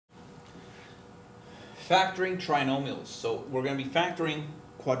Factoring trinomials. So we're going to be factoring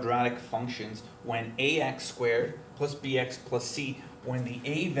quadratic functions when ax squared plus bx plus c, when the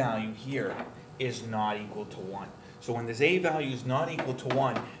a value here is not equal to 1. So when this a value is not equal to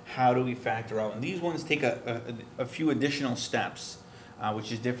 1, how do we factor out? And these ones take a few additional steps,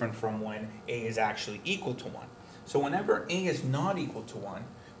 which is different from when a is actually equal to 1. So whenever a is not equal to 1,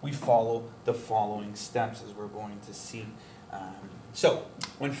 we follow the following steps, as we're going to see. So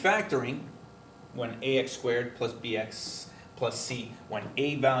when factoring, when ax squared plus bx plus c, when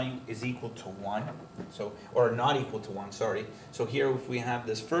a value is equal to 1, so, or not equal to 1, sorry. So here, if we have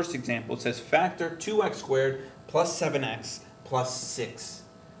this first example, it says factor 2x squared plus 7x plus 6.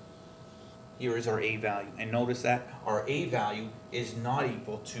 Here is our a value. And notice that our a value is not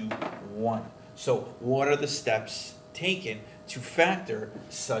equal to 1. So what are the steps taken to factor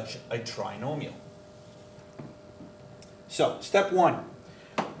such a trinomial? So step 1.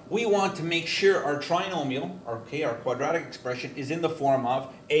 We want to make sure our trinomial, our quadratic expression, is in the form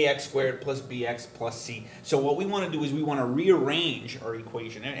of ax squared plus bx plus c. So what we want to do is we want to rearrange our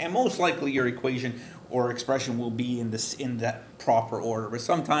equation, and most likely your equation or expression will be in that proper order. But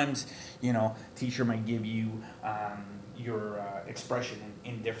sometimes, teacher might give you your expression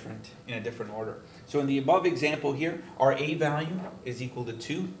in a different order. So in the above example here, our a value is equal to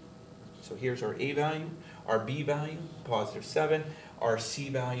 2. So here's our a value, our b value, positive 7. Our c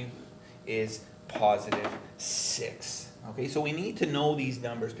value is positive 6. Okay, so we need to know these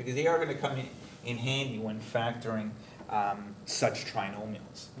numbers because they are going to come in handy when factoring such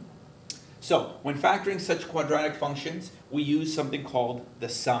trinomials. So when factoring such quadratic functions, we use something called the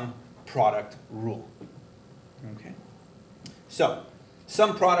sum product rule. Okay, so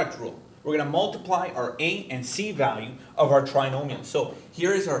sum product rule. We're going to multiply our a and c value of our trinomial. So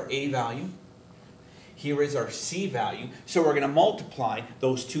here is our a value. Here is our c value. So we're going to multiply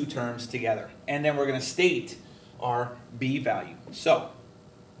those two terms together. And then we're going to state our b value. So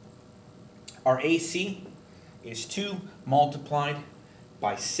our ac is 2 multiplied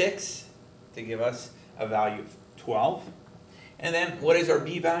by 6 to give us a value of 12. And then what is our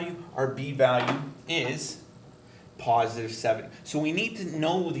b value? Our b value is positive 7. So we need to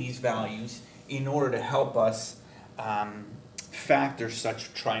know these values in order to help us factor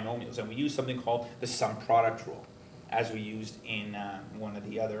such trinomials, and we use something called the sum product rule, as we used in one of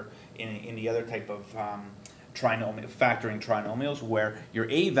the other in the other type of factoring trinomials, where your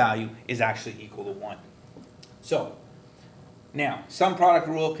a value is actually equal to 1. So now sum product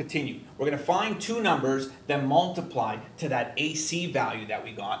rule continue. We're going to find two numbers that multiply to that ac value that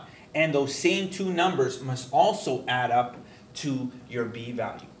we got, and those same two numbers must also add up to your b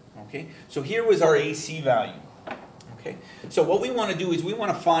value. Okay, so here was our ac value. Okay, so what we want to do is we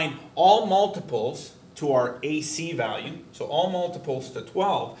want to find all multiples to our AC value, so all multiples to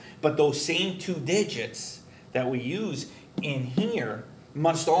 12, but those same two digits that we use in here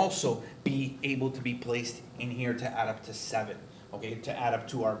must also be able to be placed in here to add up to 7, okay, to add up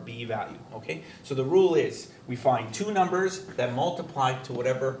to our B value, okay? So the rule is we find two numbers that multiply to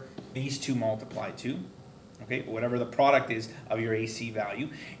whatever these two multiply to, okay, whatever the product is of your AC value,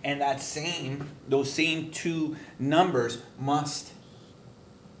 and those same two numbers must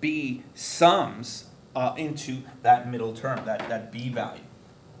be sums into that middle term, that B value.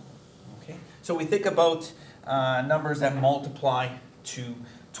 Okay, so we think about numbers that multiply to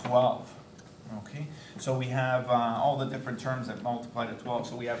 12. Okay, so we have all the different terms that multiply to 12.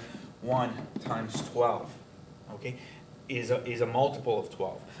 So we have 1 times 12. Okay, is a multiple of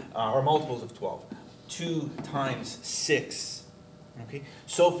 12, or multiples of 12. 2 times 6. Okay,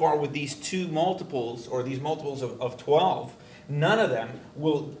 so far with these two multiples, or these multiples of 12, none of them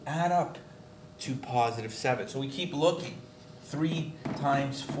will add up to positive 7. So we keep looking. 3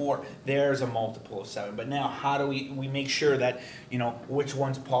 times 4, there's a multiple of 7. But now how do we make sure that, which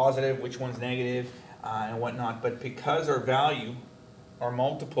one's positive, which one's negative, and whatnot. But because our value, our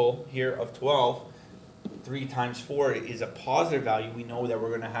multiple here of 12, 3 times 4 is a positive value, we know that we're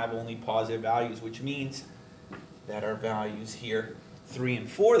going to have only positive values, which means that our values here, 3 and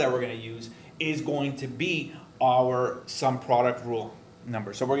 4 that we're going to use, is going to be our sum product rule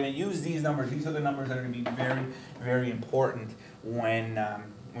number. So we're going to use these numbers. These are the numbers that are going to be very, very important when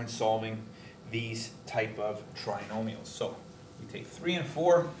solving these type of trinomials. So we take 3 and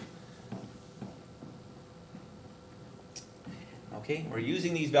 4. Okay, we're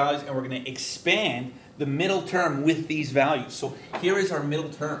using these values, and we're going to expand the middle term with these values. So here is our middle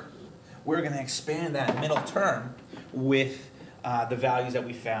term. We're going to expand that middle term with the values that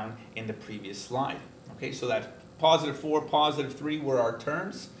we found in the previous slide. Okay, so that positive 4, positive 3 were our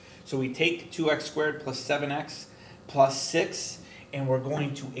terms. So we take 2x squared plus 7x plus 6, and we're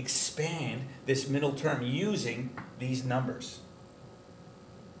going to expand this middle term using these numbers.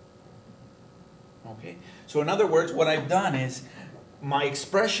 Okay, so in other words, what I've done is my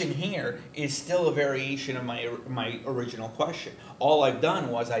expression here is still a variation of my original question. All I've done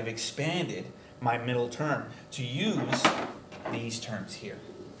was I've expanded my middle term to use these terms here.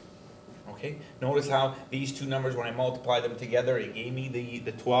 Okay, notice how these two numbers, when I multiply them together, it gave me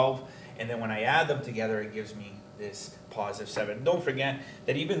the 12, and then when I add them together, it gives me this positive 7. Don't forget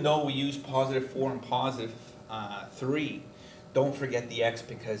that even though we use positive 4 and positive 3, don't forget the x,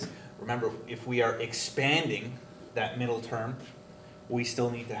 because remember, if we are expanding that middle term, we still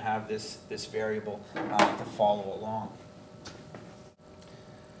need to have this variable to follow along.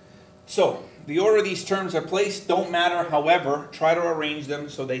 So, the order these terms are placed don't matter, however, try to arrange them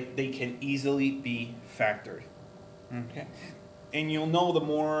so they can easily be factored. Okay? And you'll know the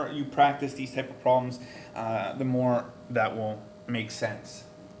more you practice these type of problems, the more that will make sense.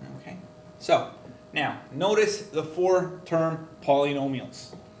 Okay? So, now, notice the 4-term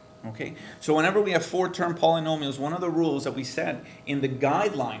polynomials. Okay, so whenever we have 4-term polynomials, one of the rules that we said in the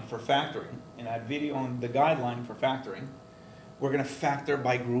guideline for factoring, in that video on the guideline for factoring, we're going to factor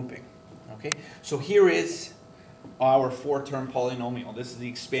by grouping. Okay, so here is our 4-term polynomial. This is the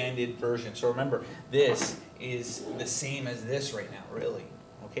expanded version. So remember, this is the same as this right now, really.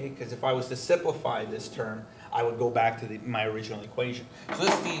 Okay, because if I was to simplify this term, I would go back to my original equation. So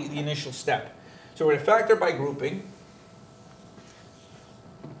this is the initial step. So we're going to factor by grouping.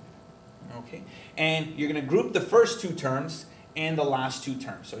 Okay, and you're going to group the first 2 terms and the last 2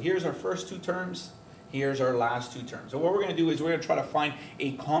 terms. So here's our first 2 terms, here's our last 2 terms. So what we're going to do is we're going to try to find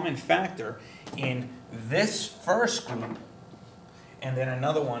a common factor in this first group and then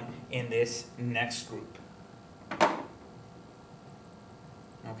another one in this next group.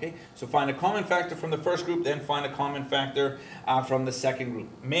 Okay, so find a common factor from the first group, then find a common factor from the second group.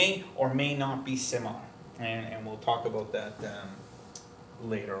 May or may not be similar, and we'll talk about that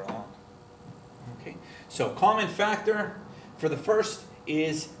later on. Okay, so common factor for the first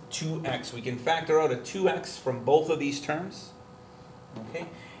is 2x. We can factor out a 2x from both of these terms. Okay,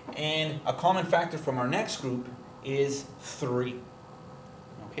 and a common factor from our next group is 3.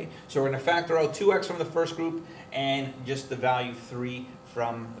 Okay, so we're going to factor out 2x from the first group and just the value 3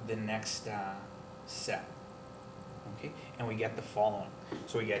 from the next set. Okay, and we get the following.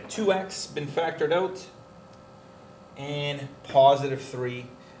 So we get 2x been factored out and positive 3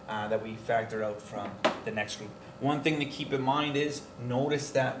 that we factor out from the next group. One thing to keep in mind is,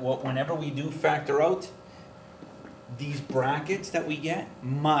 notice that whenever we do factor out, these brackets that we get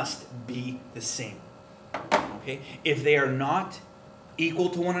must be the same. Okay? If they are not equal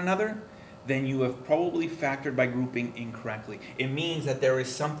to one another, then you have probably factored by grouping incorrectly. It means that there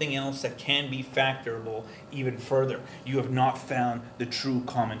is something else that can be factorable even further. You have not found the true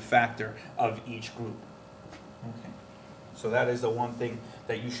common factor of each group. Okay? So that is the one thing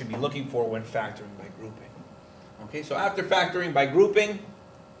that you should be looking for when factoring by grouping. Okay, so after factoring by grouping,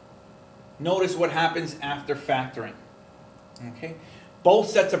 notice what happens after factoring. Okay, both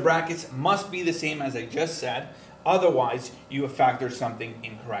sets of brackets must be the same as I just said, otherwise you have factored something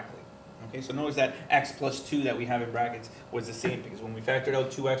incorrectly. Okay, so notice that x plus 2 that we have in brackets was the same, because when we factored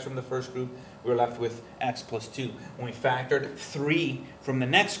out 2x from the first group, we were left with x plus 2. When we factored 3 from the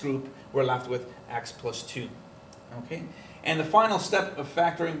next group, we're left with x plus 2. Okay, and the final step of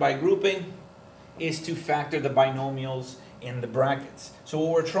factoring by grouping is to factor the binomials in the brackets. So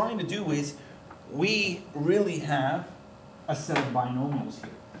what we're trying to do is, we really have a set of binomials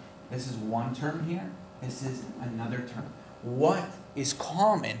here. This is one term here, this is another term. What is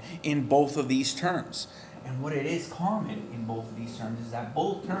common in both of these terms? And what it is common in both of these terms is that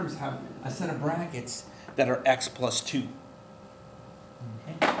both terms have a set of brackets that are x plus 2.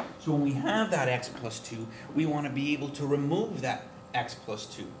 Okay? So when we have that x plus 2, we want to be able to remove that x plus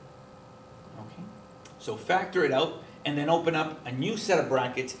 2. Okay? So factor it out and then open up a new set of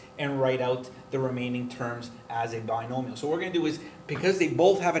brackets and write out the remaining terms as a binomial. So what we're going to do is, because they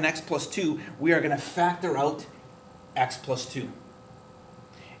both have an x plus 2, we are going to factor out x plus 2.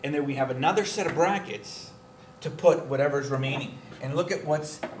 And then we have another set of brackets to put whatever's remaining. And look at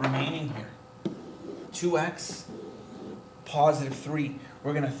what's remaining here. 2x, positive 3.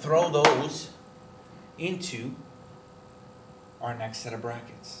 We're going to throw those into our next set of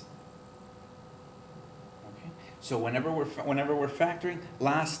brackets. Okay? So whenever we're factoring,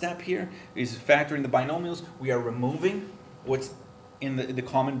 last step here is factoring the binomials. We are removing what's in the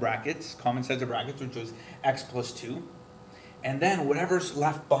common brackets, common sets of brackets, which was x plus 2. And then whatever's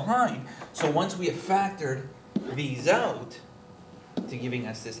left behind. So once we have factored these out to giving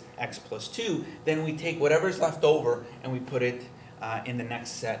us this x plus 2, then we take whatever's left over and we put it in the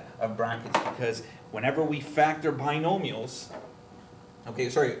next set of brackets, because whenever we factor binomials,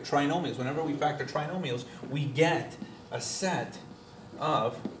 trinomials, whenever we factor trinomials, we get a set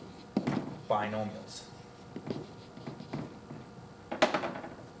of binomials.